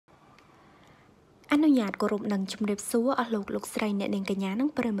អនុញ្ញាតគោរពនឹងជំរាបសួរអស់លោកស្រីអ្នកនាងកញ្ញានិង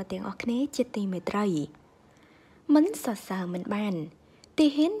ប្រិយមិត្តទាំងអស់គ្នាជាទីមេត្រីមិនសរសើរមិនបានទី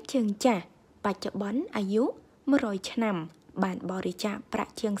ហ៊ានជើងចាស់បច្ចុប្បន្នអាយុ100ឆ្នាំបានបរិច្ចាគប្រា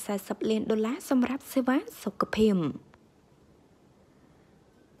ក់ជាង$40 លានសម្រាប់សេវាសុខភាព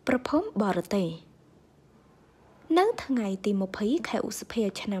ប្រភពបរទេសនៅថ្ងៃទី20 ខែឧសភា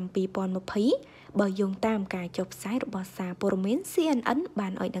ឆ្នាំ2020បើយោងតាមការចុះផ្សាយរបស់សារព័ត៌មាន CNN បា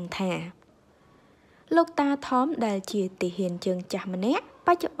នឲ្យដឹងថាលោកតាថមដែលជាទាហានជើងចាស់ម្នាក់ប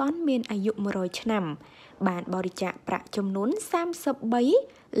ច្ចុប្បន្នមានអាយុ100ឆ្នាំបានបរិច្ចាគប្រាក់ចំនួន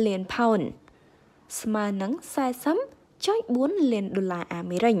$33 លានស្មើនឹង$40.4 លានអា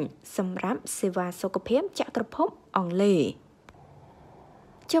មេរិកសម្រាប់សេវាសុខភាពចក្រភពអង់គ្លេស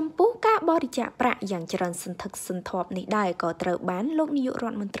ចំពោះការបរិច្ចាគប្រាក់យ៉ាងច្រើនសន្ធឹកសន្ធាប់នេះដែរក៏ត្រូវបានលោកនាយករ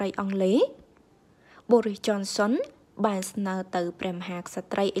ដ្ឋមន្ត្រីអង់គ្លេស Boris Johnson បានស្នើទៅព្រះមហាក្ស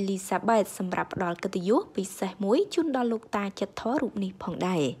ត្រីអេលីសាប៊ែតសម្រាប់ផ្ដល់កិត្តិយសពិសេសមួយជូនដល់លោកតាចិត្តធម៌រូបនេះផង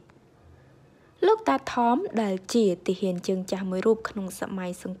ដែរលោកតាថមដែលជាទាហានជើងចាស់មួយរូបក្នុងសម័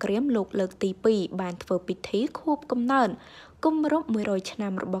យសង្គ្រាមលោកលើកទី2បានធ្វើពិធីខួបកំណើតគម្រប់100ឆ្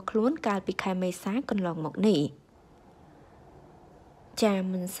នាំរបស់ខ្លួនកាលពីខែមេសាកន្លងមកនេះចា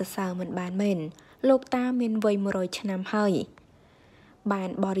មិនសរសើរមិនបានមែនលោកតាមានវ័យ100ឆ្នាំហើយបាន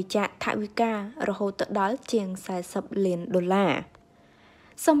បរិច្ចាគថវិការហូតទៅដល់ជាង$40 លាន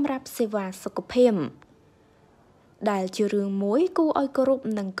សម្រាប់សេវាសុខភាពដែលជារឿងមួយគួរឲ្យគោរព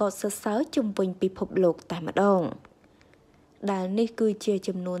និងកោតសរសើរជំវិញពិភពលោកតែម្ដងដែលនេះគឺជា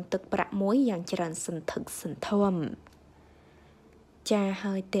ចំនួនទឹកប្រាក់មួយយ៉ាងច្រើនសន្ធឹកសន្ធាប់ចា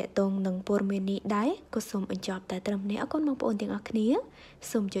ហើយតេតងនឹងព័ត៌មាននេះដែរក៏សូមបញ្ចប់តែត្រឹមនេះអរគុណបងប្អូនទាំងអស់គ្នា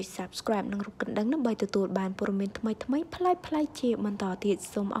សូមចុច Subscribe និងរូបកណ្ដឹងដើម្បីទទួលបានព័ត៌មានថ្មីៗប្លែកៗជាបន្តទៀត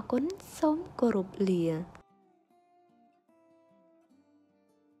សូមអរគុណសូមគោរពលា